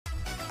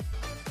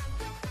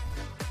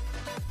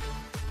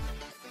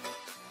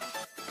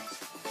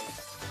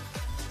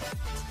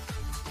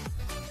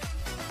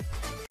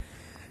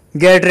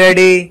Get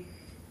ready.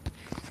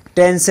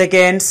 10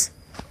 seconds.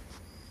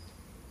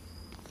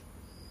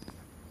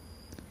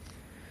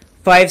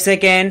 5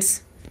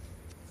 seconds.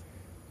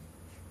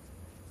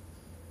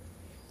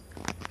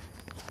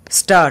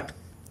 Start.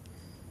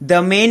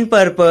 The main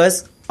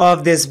purpose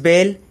of this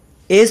bill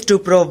is to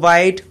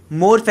provide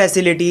more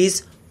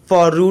facilities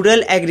for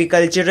rural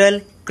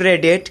agricultural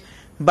credit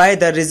by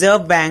the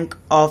Reserve Bank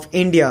of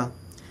India.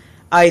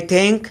 I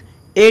think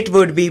it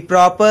would be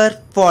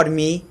proper for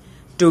me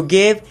to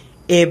give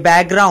a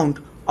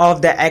background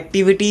of the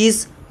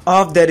activities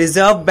of the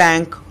Reserve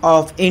Bank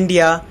of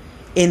India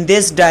in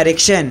this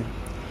direction.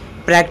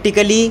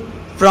 Practically,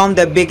 from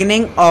the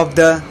beginning of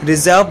the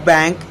Reserve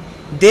Bank,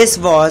 this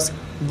was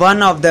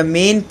one of the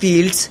main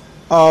fields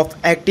of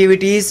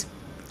activities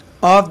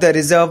of the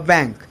Reserve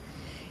Bank.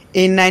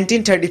 In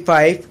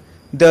 1935,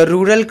 the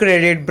Rural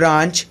Credit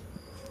Branch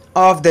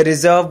of the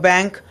Reserve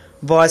Bank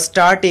was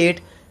started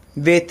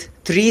with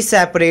 3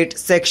 separate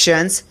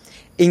sections,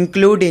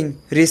 including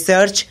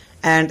research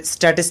and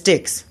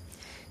statistics.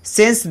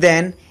 Since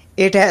then,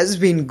 it has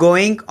been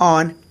going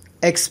on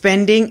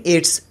expanding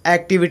its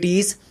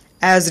activities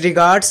as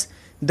regards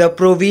the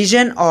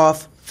provision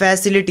of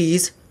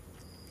facilities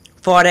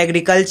for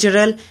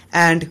agricultural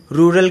and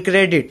rural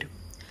credit.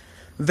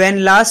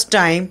 When last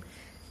time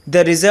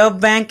the Reserve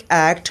Bank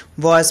Act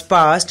was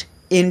passed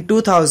in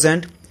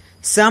 2000,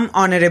 some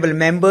honorable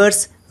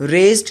members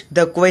raised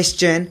the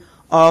question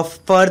of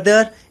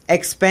further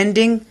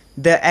expanding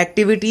the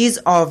activities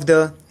of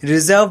the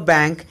Reserve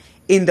Bank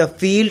in the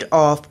field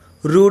of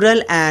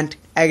rural and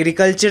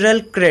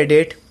agricultural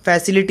credit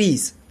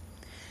facilities.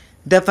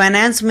 The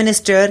finance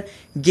minister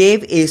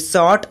gave a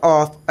sort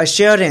of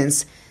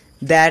assurance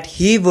that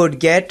he would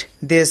get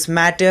this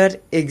matter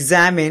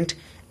examined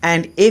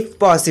and, if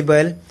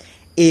possible,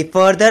 a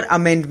further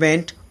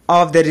amendment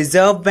of the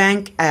Reserve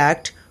Bank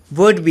Act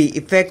would be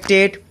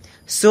effected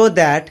so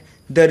that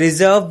the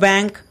Reserve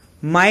Bank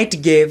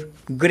might give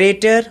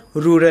greater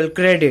rural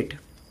credit.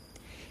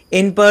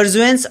 In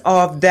pursuance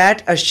of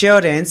that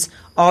assurance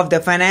of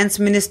the finance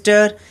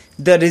minister,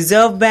 the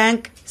Reserve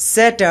Bank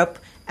set up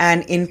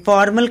an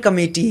informal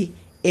committee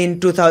in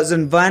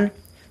 2001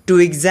 to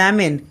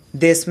examine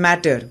this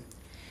matter.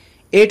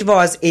 It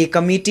was a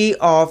committee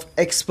of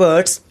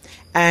experts,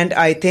 and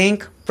I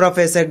think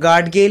Professor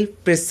Gadgil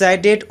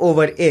presided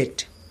over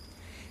it.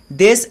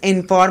 This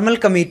informal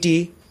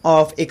committee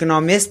of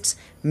economists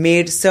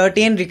made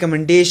certain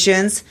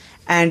recommendations,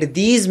 and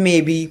these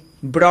may be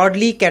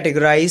broadly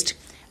categorized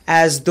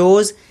as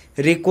those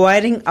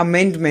requiring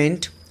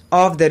amendment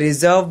of the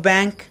Reserve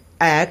Bank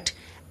Act,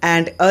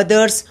 and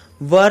others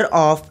were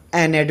of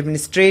an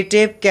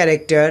administrative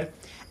character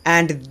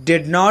and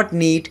did not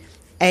need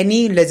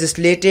any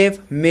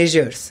legislative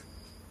measures.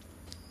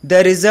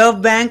 The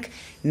Reserve Bank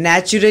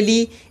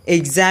naturally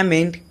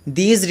examined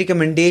these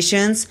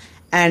recommendations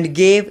and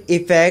gave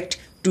effect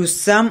to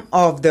some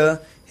of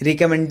the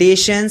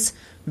recommendations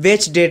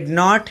which did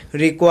not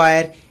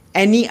require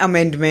any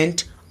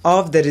amendment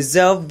of the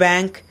Reserve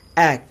Bank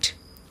Act.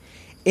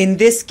 In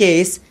this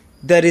case,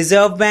 the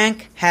Reserve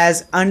Bank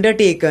has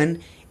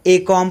undertaken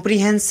a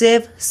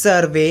comprehensive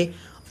survey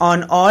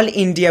on all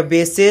India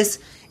basis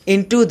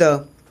into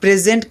the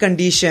present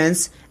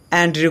conditions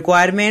and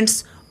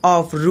requirements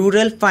of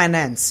rural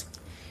finance.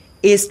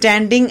 A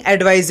standing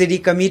advisory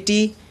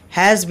committee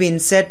has been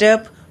set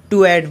up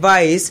to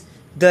advise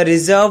the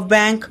Reserve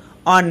Bank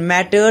on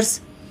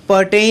matters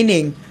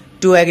pertaining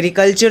to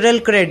agricultural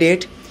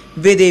credit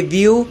with a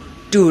view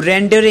to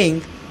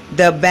rendering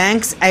the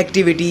bank's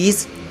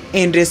activities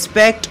in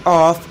respect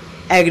of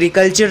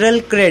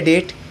agricultural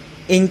credit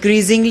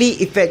increasingly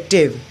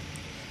effective.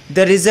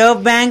 The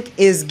Reserve Bank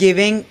is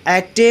giving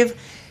active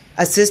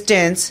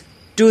assistance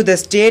to the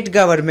state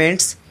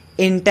governments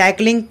in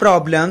tackling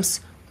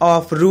problems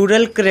of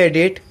rural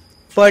credit,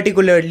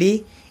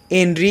 particularly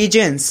in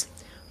regions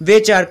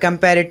which are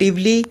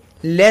comparatively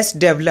less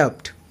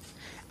developed.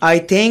 I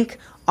think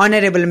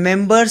honorable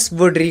members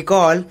would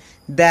recall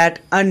that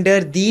under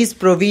these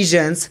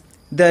provisions,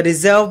 the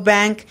Reserve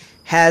Bank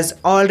has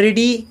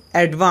already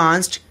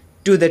advanced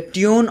to the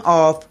tune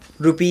of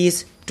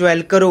rupees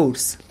 12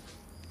 crores.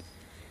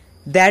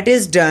 That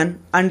is done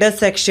under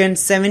Section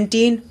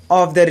 17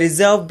 of the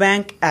Reserve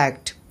Bank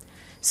Act.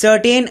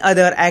 Certain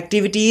other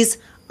activities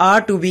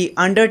are to be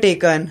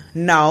undertaken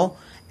now,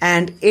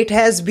 and it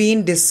has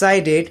been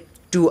decided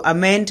to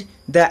amend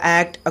the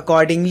Act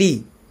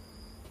accordingly.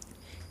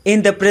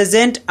 In the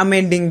present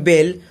amending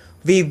bill,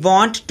 we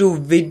want to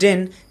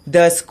widen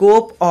the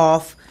scope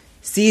of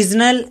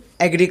seasonal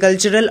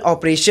agricultural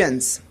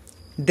operations.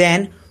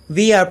 Then,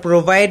 we are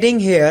providing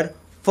here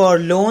for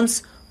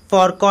loans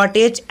for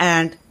cottage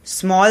and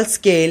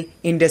small-scale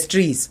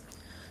industries.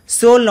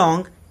 So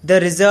long the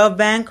Reserve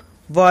Bank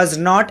was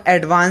not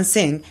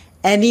advancing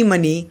any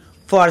money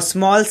for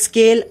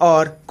small-scale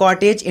or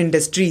cottage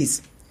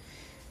industries.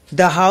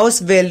 The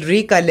House will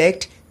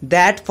recollect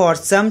that for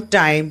some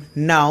time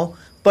now,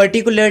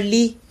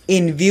 particularly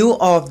in view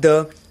of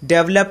the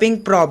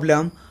developing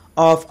problem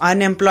of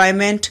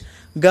unemployment,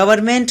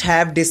 government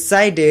have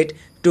decided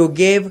to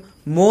give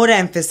more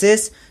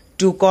emphasis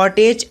to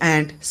cottage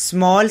and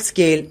small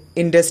scale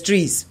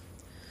industries.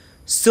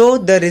 So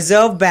the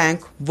Reserve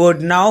Bank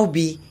would now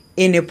be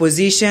in a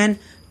position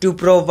to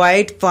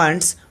provide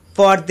funds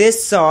for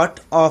this sort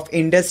of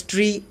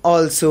industry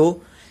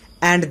also,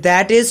 and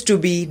that is to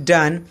be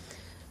done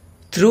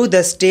through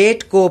the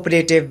state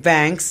cooperative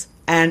banks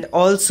and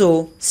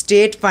also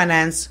state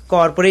finance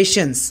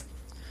corporations.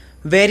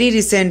 Very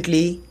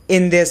recently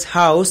in this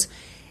house,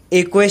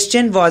 a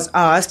question was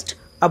asked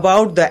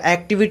about the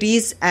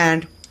activities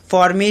and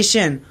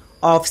formation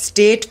of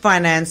state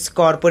finance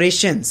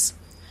corporations.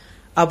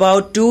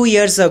 About 2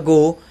 years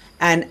ago,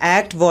 an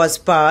act was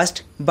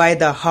passed by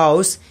the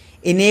House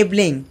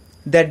enabling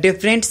the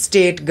different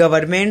state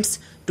governments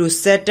to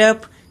set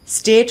up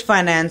state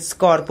finance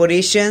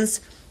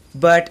corporations,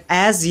 but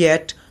as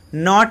yet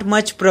not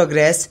much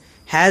progress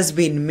has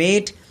been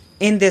made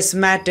in this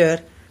matter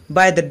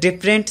by the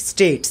different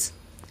states.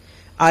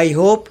 I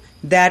hope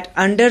that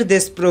under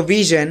this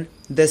provision,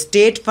 the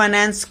state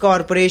finance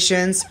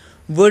corporations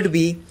would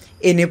be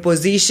in a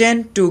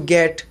position to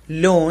get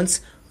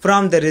loans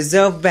from the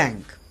Reserve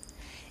Bank.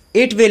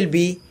 It will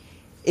be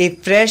a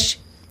fresh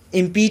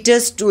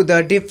impetus to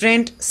the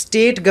different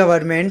state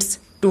governments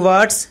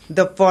towards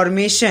the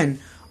formation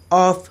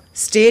of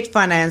state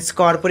finance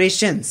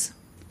corporations.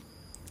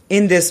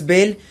 In this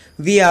bill,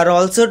 we are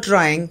also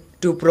trying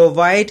to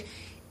provide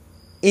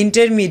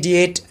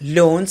intermediate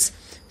loans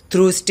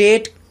through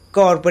state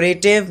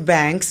cooperative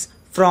banks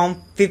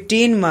from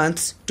 15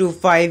 months to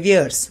 5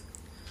 years.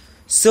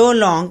 So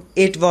long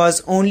it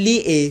was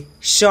only a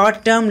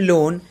short-term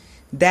loan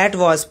that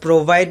was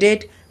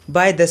provided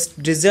by the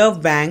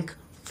Reserve Bank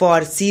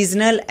for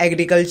seasonal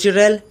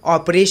agricultural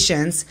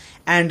operations,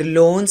 and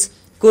loans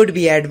could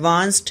be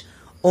advanced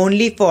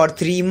only for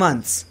 3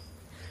 months.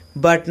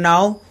 But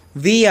now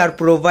we are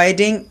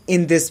providing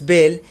in this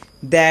bill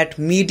that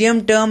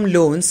medium-term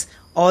loans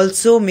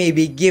also may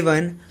be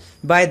given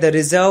by the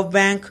Reserve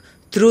Bank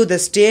through the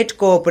state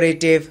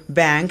cooperative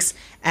banks,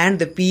 and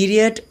the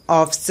period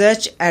of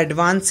such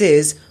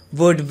advances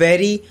would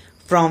vary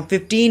from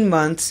 15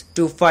 months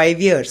to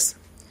 5 years.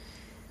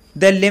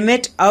 The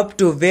limit up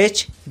to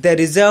which the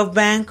Reserve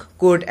Bank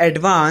could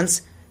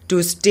advance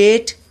to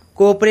state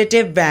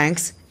cooperative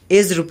banks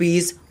is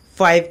Rs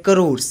 5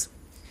 crores.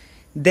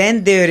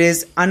 Then there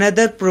is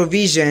another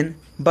provision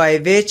by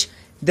which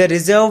the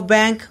Reserve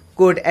Bank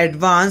could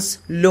advance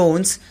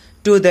loans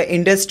to the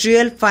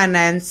Industrial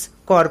Finance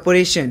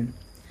Corporation.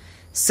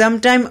 Some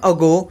time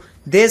ago,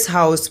 this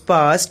House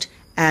passed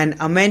an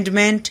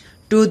amendment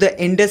to the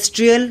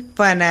Industrial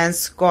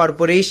Finance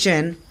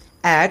Corporation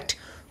Act,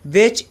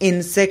 which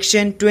in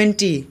Section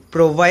 20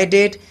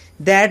 provided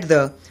that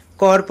the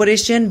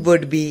corporation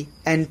would be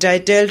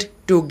entitled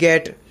to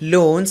get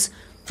loans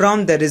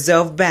from the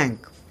Reserve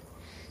Bank.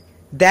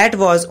 That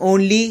was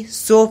only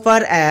so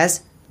far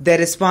as the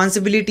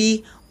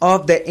responsibility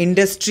of the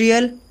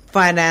Industrial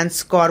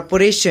Finance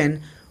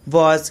Corporation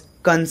was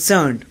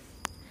concerned.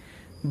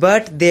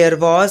 But there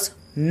was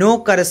no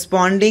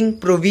corresponding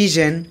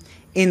provision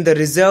in the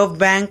Reserve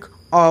Bank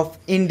of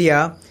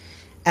India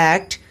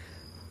Act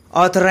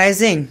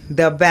authorizing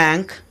the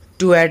bank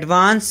to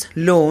advance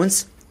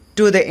loans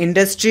to the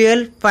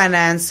Industrial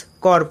Finance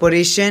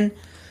Corporation,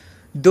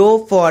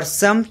 though for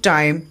some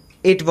time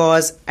it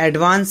was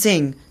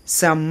advancing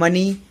some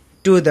money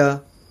to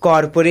the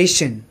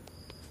corporation.